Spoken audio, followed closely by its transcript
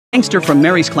Gangster from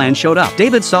Mary's clan showed up.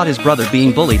 David saw his brother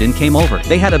being bullied and came over.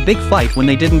 They had a big fight when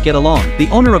they didn't get along. The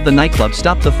owner of the nightclub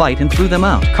stopped the fight and threw them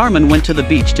out. Carmen went to the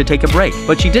beach to take a break,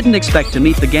 but she didn't expect to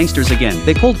meet the gangsters again.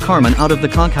 They pulled Carmen out of the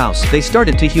conch house. They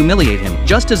started to humiliate him.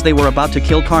 Just as they were about to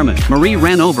kill Carmen, Marie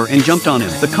ran over and jumped on him.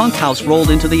 The conch house rolled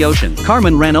into the ocean.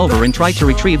 Carmen ran over and tried to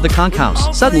retrieve the conch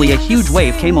house. Suddenly a huge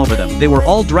wave came over them. They were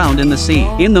all drowned in the sea.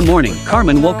 In the morning,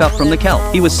 Carmen woke up from the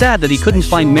kelp. He was sad that he couldn't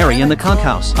find Mary in the conch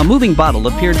house. A moving bottle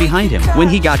appeared behind him. When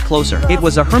he got closer, it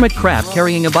was a hermit crab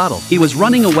carrying a bottle. He was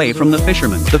running away from the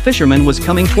fisherman. The fisherman was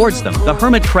coming towards them. The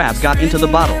hermit crab got into the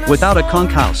bottle. Without a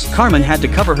conch house, Carmen had to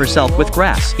cover herself with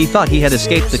grass. He thought he had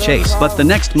escaped the chase, but the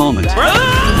next moment,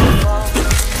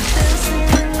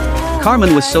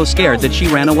 Carmen was so scared that she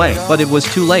ran away, but it was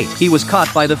too late. He was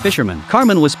caught by the fisherman.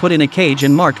 Carmen was put in a cage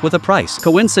and marked with a price.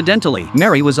 Coincidentally,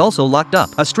 Mary was also locked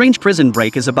up. A strange prison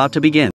break is about to begin.